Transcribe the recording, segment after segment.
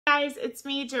guys, it's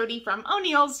me, Jody from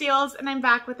O'Neill's Deals, and I'm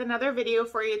back with another video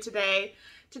for you today.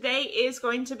 Today is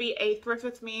going to be a thrift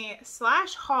with me /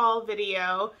 haul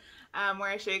video where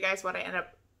I show you guys what I end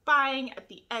up buying at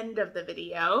the end of the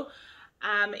video.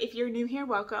 If you're new here,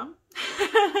 welcome.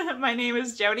 My name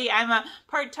is Jody. I'm a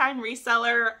part-time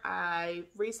reseller. I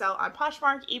resell on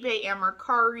Poshmark, eBay, and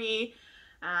Mercari.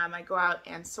 I go out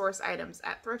and source items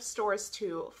at thrift stores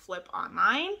to flip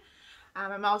online.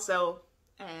 I'm also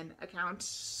an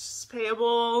accounts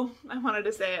payable. I wanted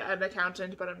to say an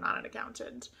accountant, but I'm not an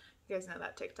accountant. You guys know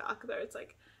that TikTok there. It's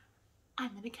like,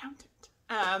 I'm an accountant.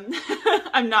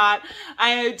 I'm not.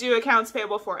 I do accounts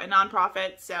payable for a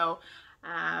nonprofit, so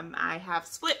I have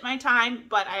split my time,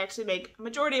 but I actually make a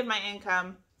majority of my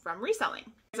income from reselling.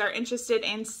 If you guys are interested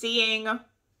in seeing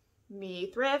me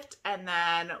thrift and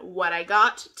then what I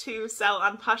got to sell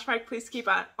on Poshmark, please keep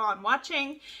on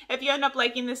watching. If you end up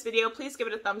liking this video, please give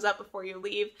it a thumbs up before you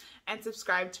leave and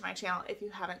subscribe to my channel if you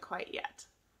haven't quite yet.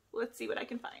 Let's see what I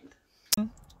can find.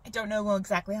 I don't know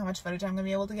exactly how much footage I'm going to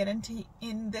be able to get into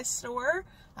in this store.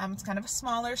 It's kind of a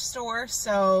smaller store,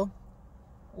 so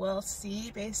we'll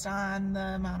see based on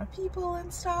the amount of people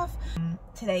and stuff.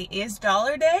 Today is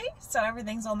dollar day, so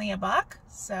everything's only $1,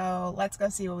 so let's go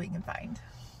see what we can find.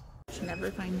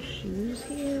 Never find shoes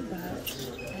here, but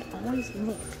I always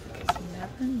look because you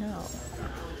never know.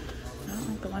 I don't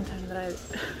like the one time that I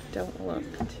don't look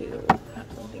to have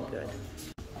something good.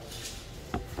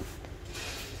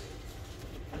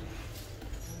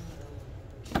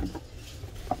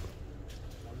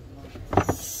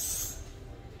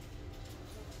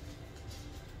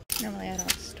 Normally I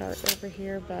don't start over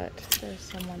here, but there's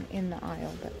someone in the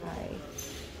aisle that I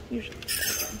usually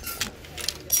start in. So.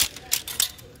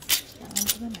 On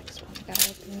to the next one. I gotta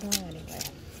look through it all anyway.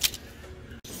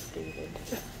 Dated.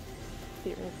 The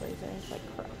blazer is like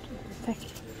cropped and everything.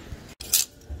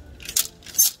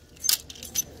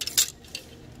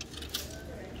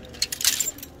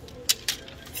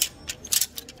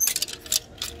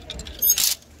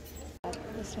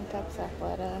 This one top's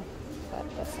Athleta, but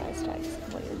the size tag's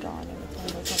what you're drawing in. It's one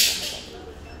of those ones that has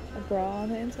like a bra on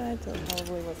the inside, so it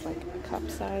probably was like a cup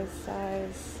size.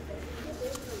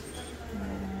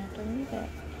 It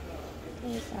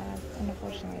really sad, and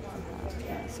unfortunately it doesn't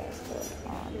have a size code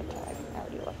on the tag. I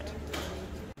already looked.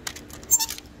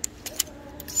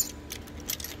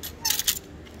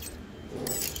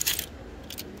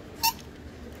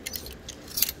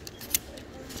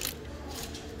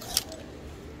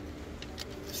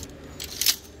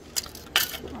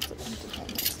 Lots of empty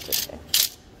cabinets today.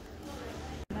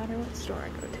 No matter what store I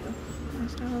go to, I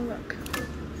just have a look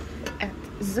at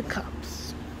the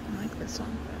cups. I like this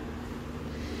one.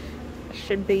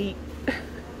 Should be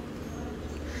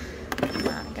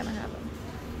not gonna have them.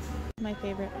 My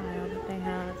favorite aisle that they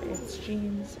have is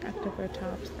jeans, activewear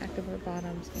tops, activewear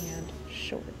bottoms, and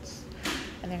shorts.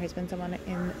 And there has been someone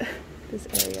in this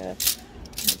area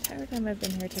the entire time I've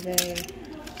been here today,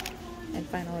 and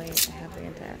finally I have the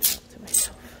entire aisle to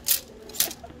myself.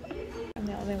 I'm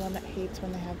the only one that hates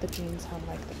when they have the jeans hung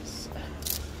like this.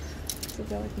 I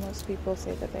feel like most people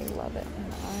say that they love it,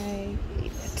 and I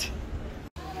hate it.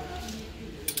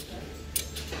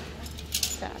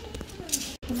 Sad.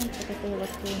 I don't typically look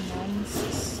through men's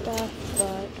stuff,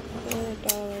 but for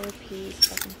 $1 a piece,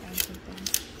 if I can find something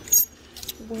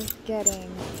worth getting,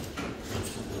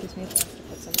 gives me a chance to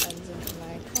put some ends into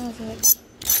my closet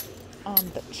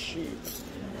on the cheap.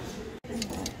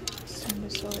 It's time to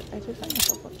sort. I did find a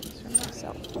couple things for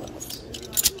myself, but let's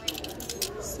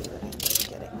see what I end up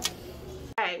getting.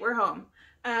 Okay, we're home.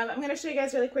 I'm going to show you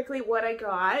guys really quickly what I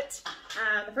got.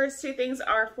 The first two things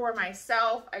are for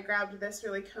myself. I grabbed this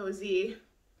really cozy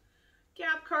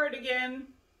Gap cardigan.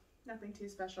 Nothing too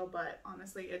special, but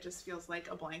honestly, it just feels like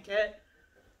a blanket.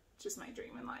 Just my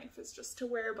dream in life is just to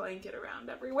wear a blanket around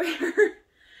everywhere.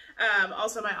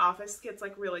 Also, my office gets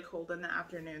like really cold in the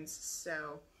afternoons,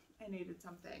 so I needed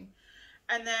something.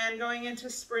 And then going into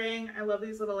spring, I love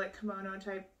these little like kimono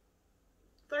type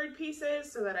third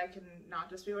pieces so that I can not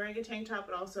just be wearing a tank top,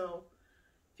 but also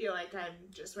feel like I'm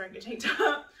just wearing a tank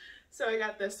top. So I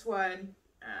got this one.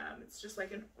 It's just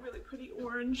like a really pretty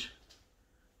orange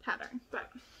pattern,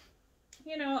 but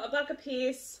you know, $1 a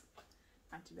piece,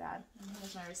 not too bad. And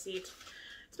here's my receipt.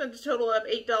 Spent a total of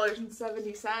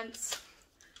 $8.70. That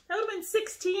would have been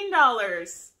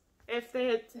 $16 if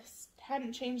they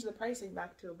hadn't changed the pricing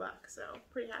back to $1, so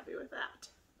pretty happy with that.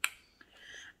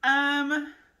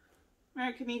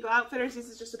 American Eagle Outfitters. This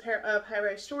is just a pair of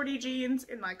high-rise shorty jeans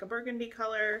in like a burgundy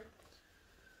color.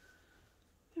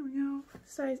 There we go.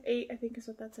 Size 8, I think is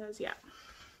what that says. Yeah.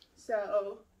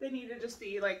 So they need to just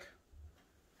be like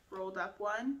rolled up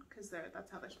one because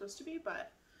that's how they're supposed to be,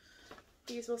 but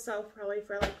These will sell probably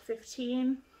for like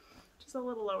 15, which is a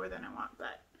little lower than I want,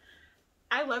 but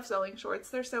I love selling shorts.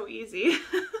 They're so easy.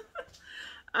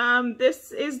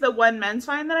 This is the one men's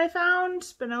find that I found.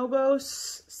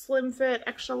 Bonobos Slim Fit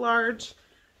Extra Large.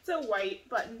 It's a white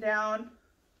button-down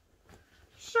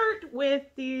shirt with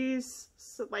these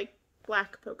like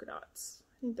black polka dots.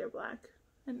 I think they're black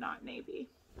and not navy.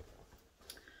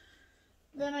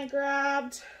 Then I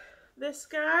grabbed this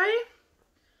guy,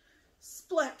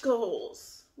 Splat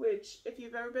Goals, which if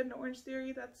you've ever been to Orange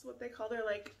Theory, that's what they call their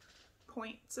like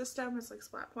point system. It's like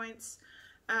splat points.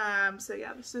 So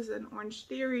yeah, this is an Orange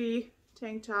Theory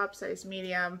tank top, size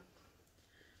medium.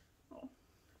 Oh,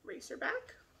 racer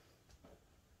back.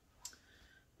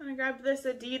 Then I grabbed this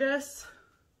Adidas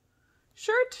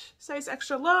shirt, size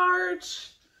extra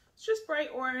large. It's just bright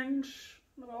orange,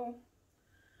 little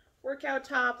workout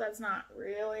top. That's not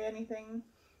really anything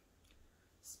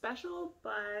special,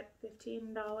 but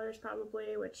 $15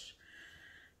 probably, which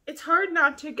it's hard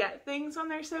not to get things when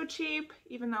they're so cheap,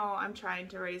 even though I'm trying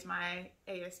to raise my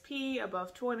ASP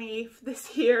above 20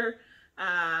 this year.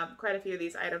 Quite a few of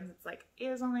these items, it's like, it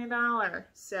was only $1.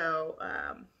 So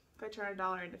if I turn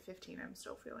 $1 into 15, I'm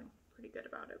still feeling pretty good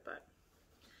about it, but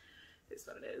it's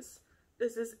what it is.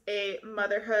 This is a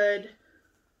motherhood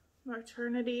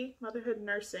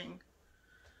nursing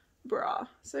bra,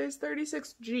 size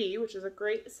 36G, which is a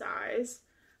great size.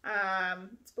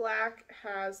 It's black,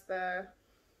 has the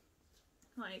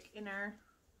like inner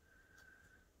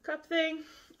cup thing.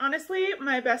 Honestly,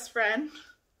 my best friend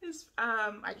is,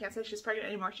 I can't say she's pregnant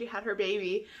anymore. She had her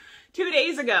baby 2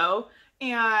 days ago,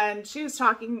 and she was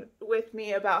talking with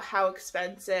me about how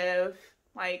expensive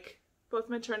like both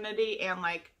maternity and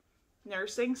like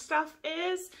nursing stuff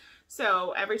is.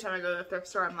 So every time I go to the thrift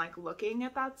store, I'm like looking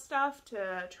at that stuff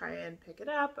to try and pick it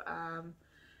up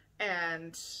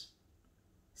and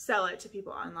sell it to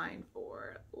people online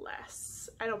for less.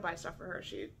 I don't buy stuff for her.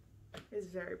 She is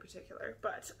very particular,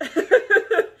 but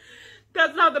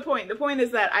that's not the point. The point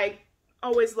is that I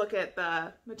always look at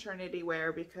the maternity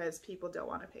wear because people don't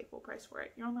want to pay full price for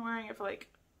it. You're only wearing it for like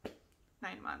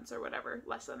 9 months or whatever,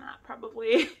 less than that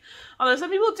probably. Although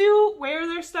some people do wear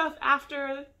their stuff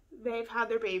after they've had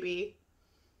their baby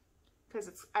because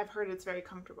I've heard it's very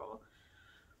comfortable.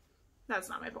 That's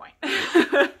not my point.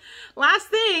 Last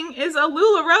thing is a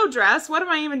LuLaRoe dress. What am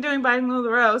I even doing buying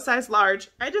LuLaRoe? Size large.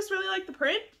 I just really like the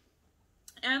print.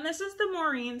 And this is the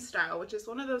Maureen style, which is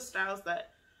one of those styles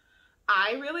that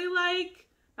I really like.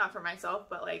 Not for myself,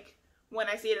 but like when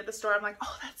I see it at the store, I'm like,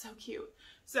 oh, that's so cute.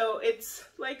 So it's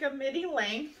like a midi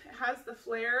length. It has the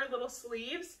flare little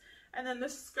sleeves. And then the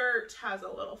skirt has a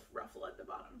little ruffle at the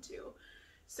bottom too.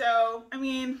 So, I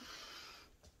mean,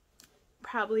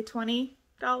 probably $20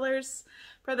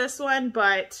 for this one,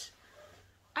 but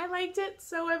I liked it,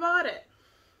 so I bought it.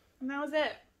 And that was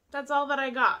it. That's all that I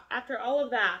got after all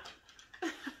of that.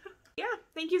 Yeah,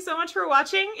 thank you so much for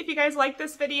watching. If you guys like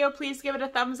this video, please give it a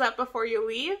thumbs up before you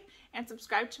leave and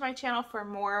subscribe to my channel for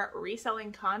more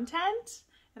reselling content.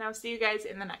 And I'll see you guys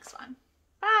in the next one.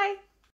 Bye!